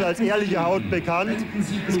sind ja ein bisschen als ehrliche Haut bekannt.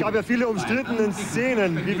 Es gab ja viele umstrittene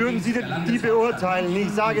Szenen. Wie würden Sie die beurteilen? Ich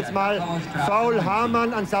sage jetzt mal, Foul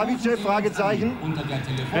Hamann an Savicev, Fragezeichen.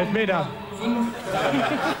 Elfmeter.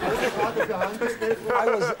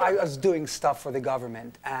 I was doing stuff for the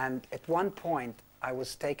government, and at one point I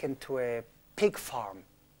was taken to a pig farm,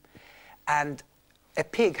 and a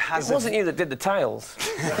pig has. It wasn't you that did the tails.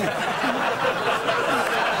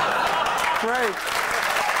 Great.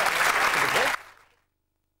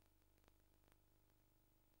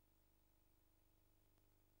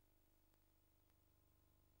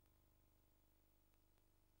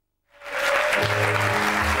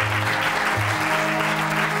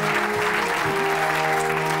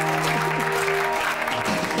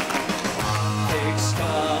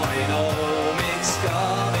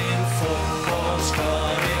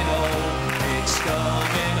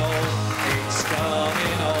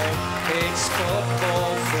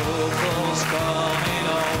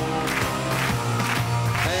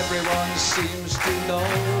 Everyone seems to know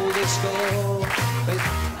the score.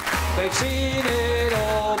 They've seen it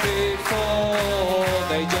all before.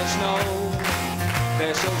 They just know,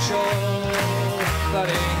 they're so sure that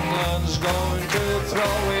England's going to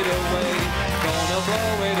throw it away, gonna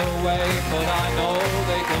blow it away. But I know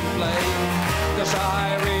they can play, 'cause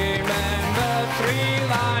I remember 3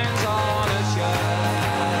 lines on a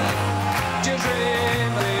shirt. Just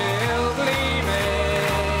dream will gleaming,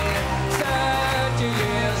 30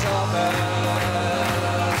 years of earth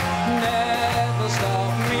never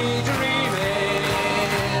stop me dreaming.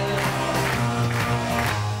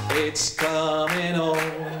 It's coming on,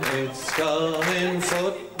 it's coming,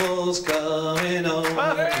 football's coming on.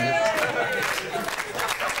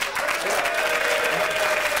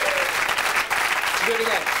 Do it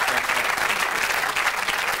again.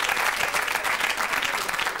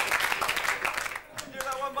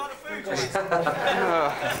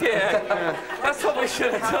 Yeah, that's what we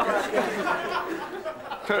should have done.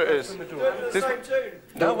 There it is.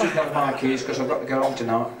 Don't jump on my keys, because I've got to get on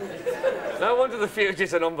tonight. No wonder the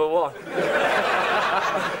Fugees are #1.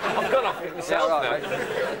 I've gone off it myself now.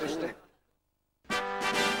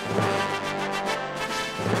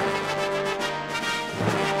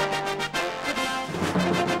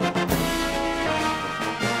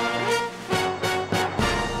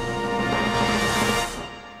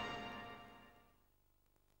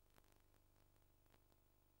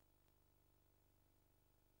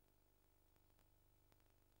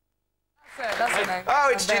 That's the name. Oh,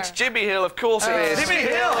 it's Jimmy Hill, of course it is. Jimmy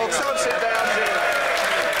Hill! Someone sit down, Jimmy.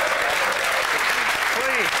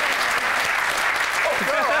 Please. Oh,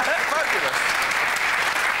 God, fabulous.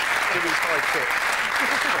 Jimmy's high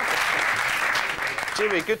kick.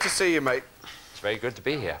 Jimmy, good to see you, mate. It's very good to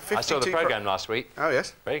be here. I saw the programme last week. Oh,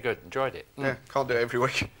 yes? Very good, enjoyed it. Yeah, can't do it every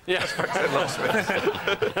week. Yeah. Last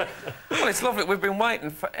week. Well, it's lovely. We've been waiting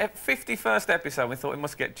for 51st episode. We thought we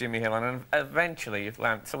must get Jimmy Hill on, and eventually you've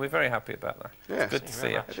landed. So we're very happy about that. Yeah, it's good to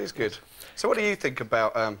see you. It is good. So what do you think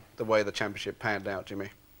about the way the Championship panned out,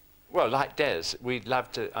 Jimmy? Well, like Des, we'd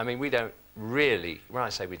love to... I mean, we don't really... When I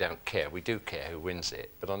say we don't care, we do care who wins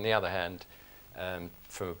it. But on the other hand,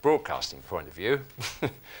 from a broadcasting point of view,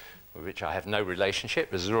 with which I have no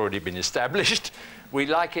relationship, as has already been established, we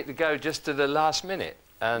like it to go just to the last minute.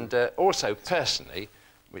 And also, personally,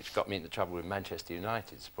 which got me into trouble with Manchester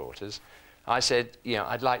United supporters, I said, you know,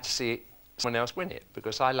 I'd like to see someone else win it,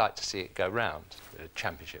 because I like to see it go round, the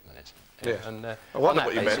Championship, that is. Yeah. And, I wonder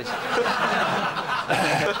what you meant.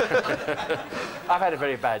 I've had a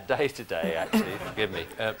very bad day today, actually, forgive me.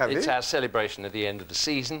 It's you? our celebration at the end of the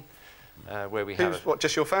season, where we have... What,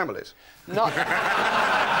 just your families? Not...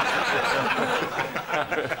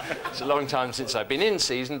 It's a long time since I've been in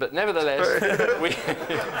season, but nevertheless, we...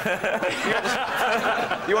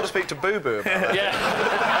 You want to speak to Boo Boo about that? Yeah.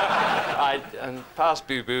 And passed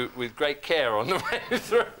Boo Boo with great care on the way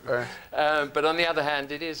through. But on the other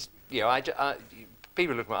hand, it is, you know,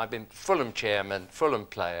 people look at me, I've been Fulham chairman, Fulham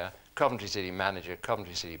player, Coventry City manager,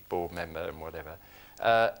 Coventry City board member and whatever.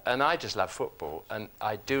 And I just love football, and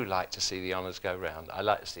I do like to see the honours go round. I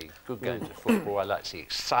like to see good games of football. I like to see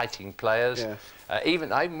exciting players. Yeah. I even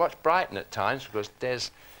watch Brighton at times, because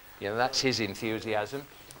Des, you know, that's his enthusiasm.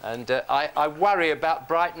 And I worry about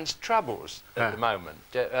Brighton's troubles at the moment,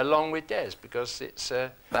 along with Des, because it's...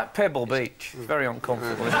 that Pebble Beach is very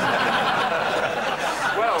uncomfortable, isn't it?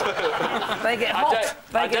 Well, they get hot.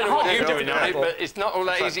 I don't know what you're doing on it, but it's not all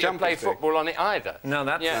that easy to play football on it either. No,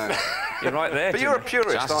 that's... You're right there, But you're a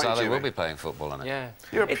purist, Chances aren't you, are they Jimmy? will be playing football on it. Yeah.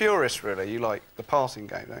 You're a purist, really. You like the passing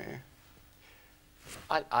game, don't you?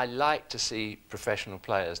 I like to see professional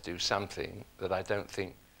players do something that I don't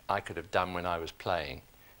think I could have done when I was playing.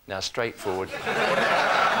 Now, straightforward.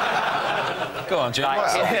 Go on, Jim.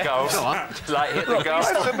 Like hit the goals. Go on. Like hit the goals.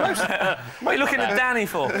 What are you looking at Danny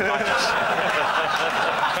for?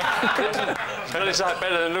 Well, it's like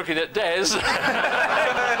better than looking at Des.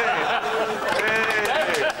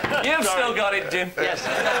 You've still got it, Jim. Yes.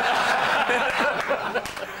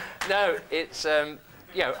 No, it's,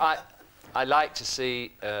 you know, I like to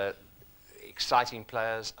see exciting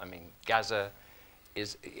players. I mean, Gaza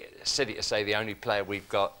is, silly to say, the only player we've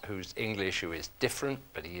got who's English who is different,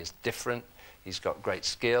 but he is different. He's got great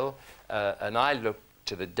skill. And I look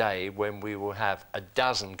to the day when we will have a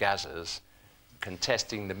dozen Gazas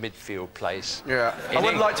contesting the midfield place. Yeah. I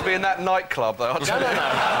wouldn't like to be in that nightclub, though.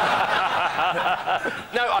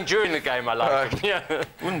 No, during the game I like them. Yeah.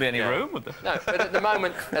 Wouldn't be any room, would there? No, but at the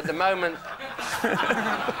moment,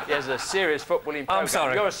 there's a serious footballing program. I'm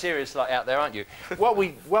sorry. You're a serious lot out there, aren't you? What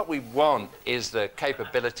we want is the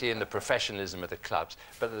capability and the professionalism of the clubs,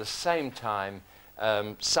 but at the same time,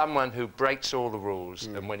 someone who breaks all the rules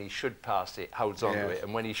and when he should pass it, holds on to it,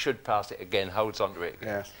 and when he should pass it again, holds on to it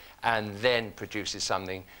again, and then produces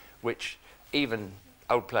something which even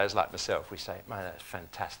old players like myself, we say, man, that's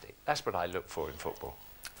fantastic. That's what I look for in football.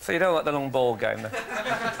 So you don't like the long ball game, then?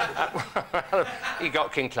 He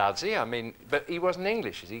got King Cloudsy, I mean, but he wasn't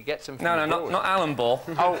English. He gets them from No, not Alan Ball.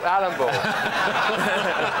 Oh, Alan Ball.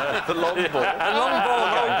 The long ball. The long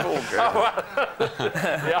ball game.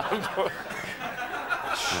 The Alan Ball.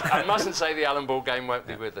 I mustn't say the Alan Ball game won't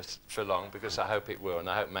be with us for long, because I hope it will, and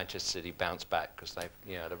I hope Manchester City bounce back, because they've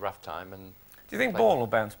had a rough time. And do you think Ball will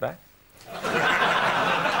bounce back? Do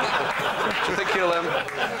you think he'll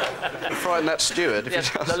frighten that steward?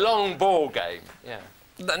 Yes, the long ball game, yeah.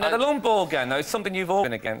 No, the long ball game, though, is something you've always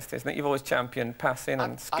been against, isn't it? You've always championed passing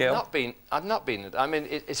and skill. I've not been. I mean,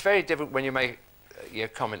 it's very different when you make a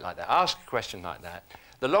comment like that. Ask a question like that.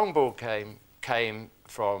 The long ball game came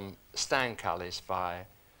from Stan Cullis via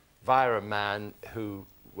a man who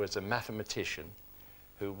was a mathematician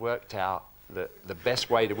who worked out the best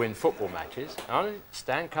way to win football matches.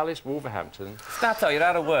 Stan Cullis, Wolverhampton. Stato, you're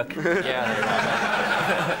out of work.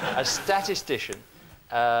 Yeah. A statistician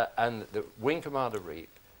and the wing commander Reap,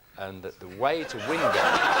 and the way to win games,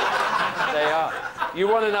 they are. You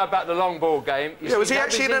want to know about the long ball game? Yeah, was he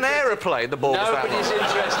actually in an aeroplane, the ball was that long? Nobody's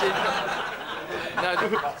interested. No,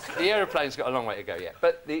 the aeroplane's got a long way to go yet.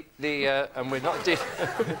 But and we're not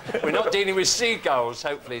dealing with seagulls,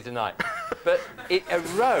 hopefully tonight. But it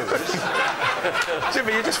arose.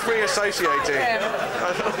 Jimmy, you're just free associating.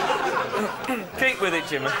 Keep with it,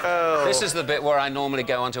 Jimmy. Oh. This is the bit where I normally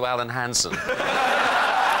go on to Alan Hansen.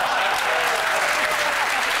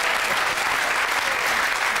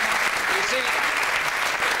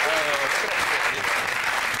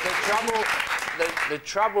 The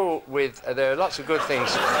trouble with... there are lots of good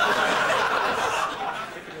things.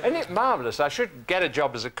 Isn't it marvellous? I should get a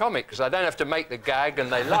job as a comic, because I don't have to make the gag and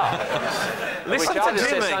they laugh. Listen which to either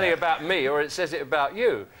Jimmy. says something about me or it says it about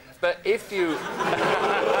you. But if you...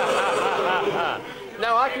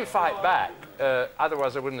 No, I can fight back.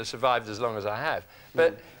 Otherwise I wouldn't have survived as long as I have.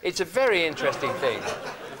 But it's a very interesting thing.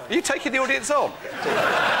 Are you taking the audience on?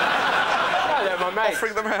 They're my mates.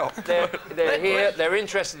 Offering them help. They're here, they're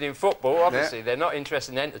interested in football, obviously. Yeah. They're not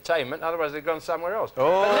interested in entertainment, otherwise they've gone somewhere else.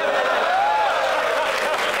 Oh.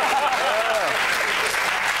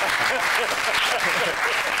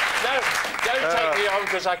 No, don't take me on,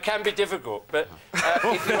 because I can be difficult. But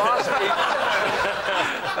if you ask me...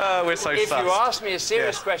 we're so if sus. you ask me a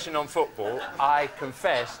serious question on football, I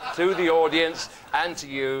confess to the audience and to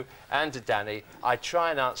you and to Danny, I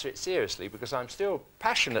try and answer it seriously, because I'm still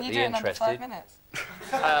passionately interested. Can you do it in under 5 minutes?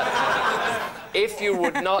 If you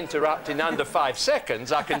would not interrupt in under 5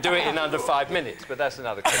 seconds, I can do it in under 5 minutes, but that's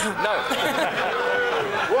another question. No.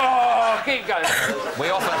 Whoa, keep going.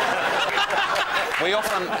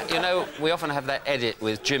 We often have that edit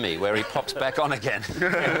with Jimmy where he pops back on again.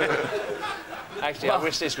 Actually, I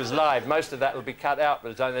wish this was live. Most of that will be cut out by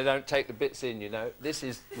the time they don't take the bits in, you know. This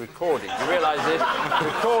is recorded. You realise this?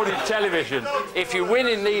 Recorded television. If you win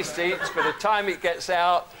in these seats, by the time it gets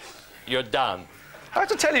out, you're done. I have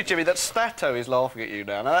to tell you, Jimmy, that Stato is laughing at you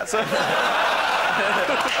now. Now that's a...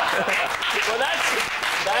 Well,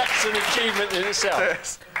 that's an achievement in itself.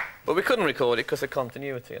 Yes. But we couldn't record it because of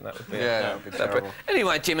continuity, and that would be... that would be terrible.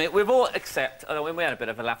 Anyway, Jimmy, we've all accepted... I mean, we had a bit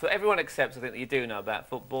of a laugh. Everyone accepts, I think, that you do know about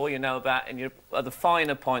football. You know about the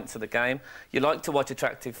finer points of the game. You like to watch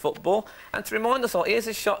attractive football. And to remind us all, here's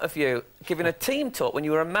a shot of you giving a team talk when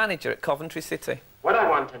you were a manager at Coventry City. What I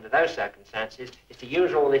want under those circumstances is to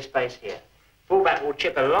use all this space here. Fullback will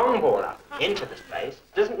chip a long ball up into the space.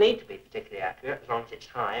 Doesn't need to be particularly accurate as long as it's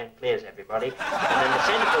high and clears everybody. And then the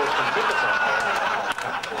centre forward can pick us up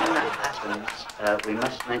there. When that happens, we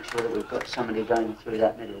must make sure that we've got somebody going through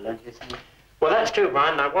that middle, don't you think? Well, that's true,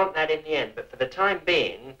 Brian. I want that in the end. But for the time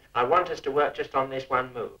being, I want us to work just on this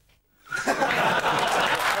one move.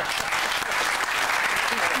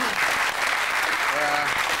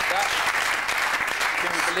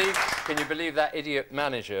 Can you believe that idiot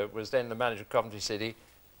manager was then the manager of Coventry City?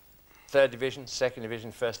 3rd Division, 2nd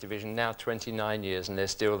Division, 1st Division, now 29 years, and they're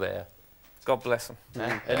still there. God bless them.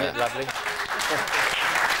 Isn't it lovely?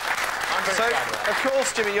 So, of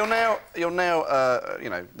course, Jimmy, you're now you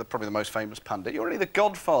know, probably the most famous pundit. You're really the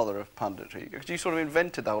godfather of punditry, because you sort of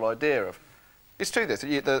invented the whole idea of... It's true, this,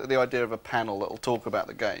 the idea of a panel that will talk about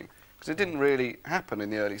the game, because it didn't really happen in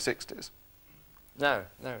the early 60s. No,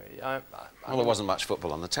 no. Well, there wasn't much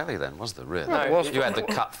football on the telly then, was there, really? No, it wasn't. You had the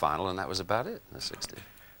cup final, and that was about it in the 60s.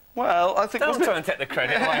 Well, I think... Don't try and take the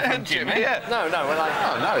credit away from Jimmy. Yeah. No,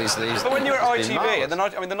 well, he's But when you were at ITV, the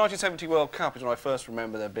 1970 World Cup is when I first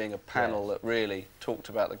remember there being a panel that really talked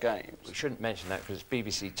about the games. We shouldn't mention that because it's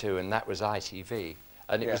BBC Two and that was ITV.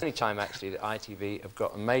 And it was the only time, actually, that ITV have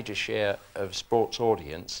got a major share of sports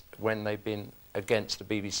audience when they've been against the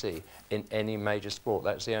BBC in any major sport.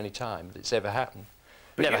 That's the only time that it's ever happened.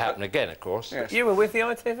 But never happened again, of course. Yes. You were with the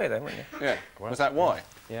ITV then, weren't you? Yeah. Was that why?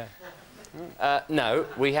 Yeah. No,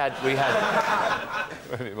 we had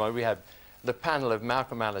the panel of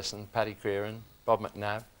Malcolm Allison, Paddy Creran, Bob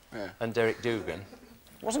McNabb, and Derek Dugan.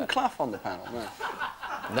 Wasn't Clough on the panel?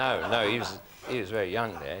 No. No, he was very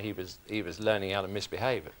young there. He was learning how to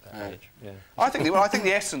misbehave at that age. Yeah. I think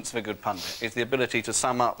the essence of a good pundit is the ability to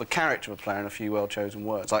sum up the character of a player in a few well-chosen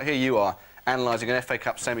words. Like here you are analysing an FA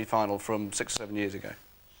Cup semi-final from 6 or 7 years ago.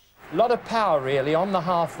 A lot of power, really, on the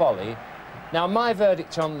half volley. Now, my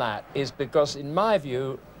verdict on that is because, in my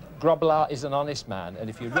view, Grobbelaar is an honest man, and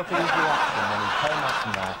if you look at his reaction when he came up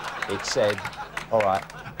from that, it said, all right,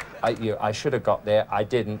 I should have got there, I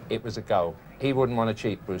didn't, it was a goal. He wouldn't want to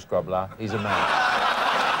cheat, Bruce Grobbelaar. He's a man.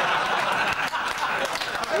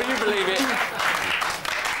 Will you believe it?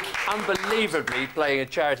 Unbelievably, playing a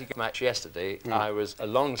charity match yesterday, I was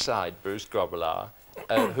alongside Bruce Grobbelaar,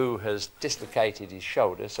 who has dislocated his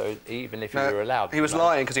shoulder, so even if you were allowed... He was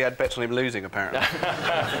lying because he had bets on him losing, apparently.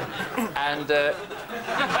 And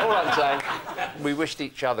all I'm saying, we wished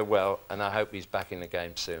each other well, and I hope he's back in the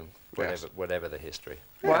game soon, whatever the history.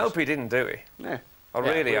 Well, I hope he didn't do it. Yeah. I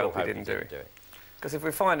really hope he didn't do it. Because if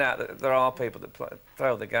we find out that there are people that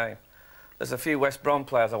throw the game, there's a few West Brom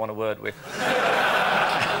players I want a word with.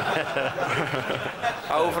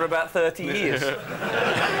 Over about 30 years.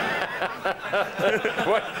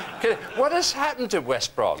 What has happened to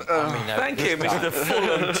West Brom? Thank you, Mr.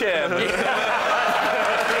 Fulham Chairman.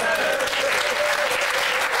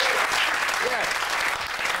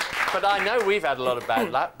 But I know we've had a lot of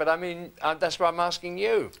bad luck, but I mean, that's why I'm asking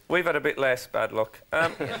you. We've had a bit less bad luck.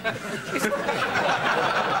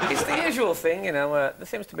 It's the usual thing, you know, there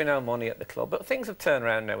seems to be no money at the club, but things have turned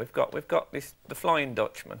around now. We've got the Flying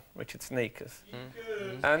Dutchman, Richard Sneakers.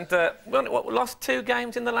 And we lost 2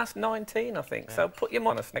 games in the last 19, I think, so put your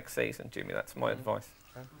money on us next season, Jimmy, that's my advice.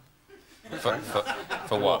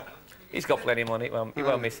 For what? He's got plenty of money, he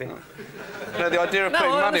won't miss it. No, the idea of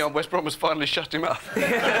putting money on West Brom has finally shut him up.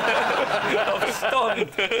 I'm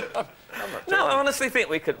stunned. No, I honestly think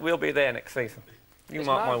we'll be there next season. You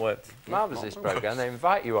mark my words. Marvellous, this programme. They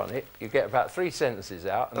invite you on it, you get about 3 sentences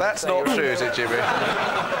out. And that's not true, is it, Jimmy?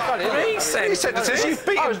 3 sentences? You've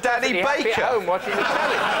beaten Danny Baker. At home watching the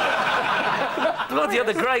telly. Bloody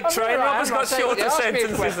other great train. Robert's got shorter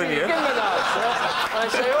sentences than you. Give him an answer. I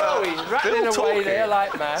say, oh, he's rattling away there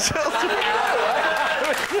like mad.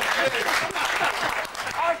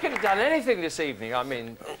 I could have done anything this evening. I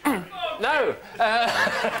mean, no.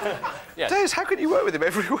 Yes. Des, how can you work with him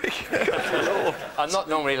every week? I'm not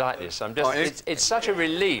normally like this. I'm just. It's such a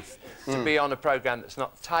relief to be on a programme that's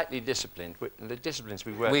not tightly disciplined. The disciplines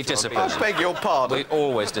we work. We discipline. I beg your pardon. We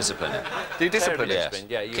always discipline it. Do you discipline it?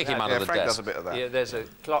 Yeah. Kick him under the Frank desk. does a bit of that. Yeah, there's a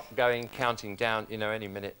clock going, counting down, you know, any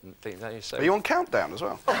minute and things. Don't you? So are you on countdown as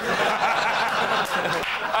well?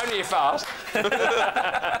 Only if asked.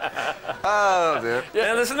 Oh dear. Yeah.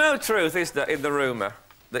 Now, there's no truth, is there, in the rumour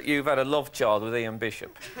that you've had a love child with Ian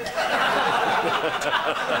Bishop?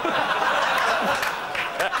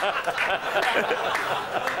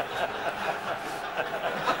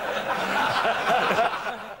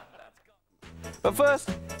 But first,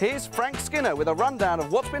 here's Frank Skinner with a rundown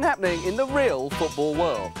of what's been happening in the real football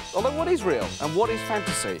world. Although what is real and what is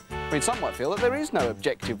fantasy? I mean, some might feel that there is no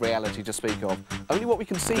objective reality to speak of, only what we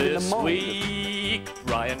can see in the mind. week,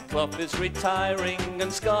 Brian Clough is retiring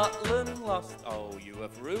and Scotland lost. Oh, you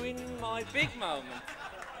have ruined my big moment.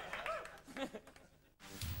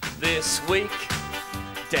 This week,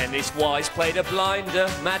 Dennis Wise played a blinder,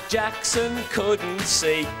 Matt Jackson couldn't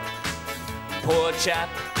see. Poor chap,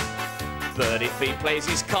 but if he plays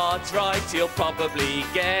his cards right, he'll probably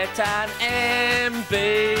get an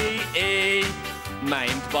MBE.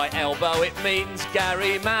 Maimed by elbow, it means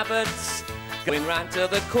Gary Mabbott's going round to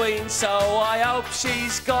the Queen, so I hope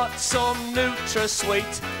she's got some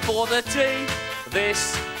NutraSweet for the tea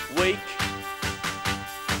this week.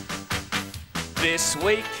 This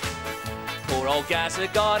week, poor old Gazza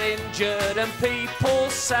got injured and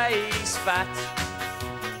people say he's fat.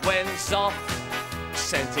 When Zoff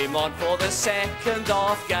sent him on for the second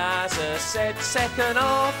half, Gazza said, second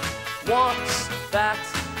half, what's that?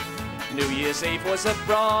 New Year's Eve was a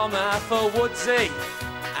Brahma for Woodsy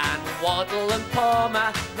and Waddle and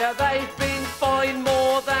Palmer. Now they've been fined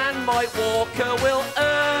more than Mike Walker will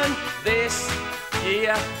earn this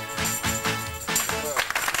year.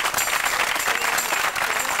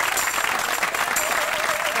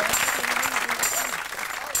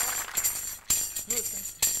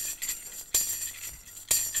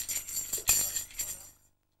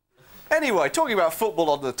 Anyway, talking about football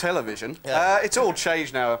on the television, it's all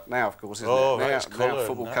changed now, of course, isn't it? Right, it's now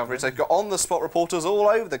football coverage. They've got on-the-spot reporters all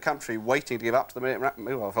over the country waiting to give up to the minute.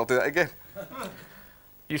 Well, I'll do that again.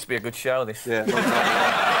 Used to be a good show, this. Yeah.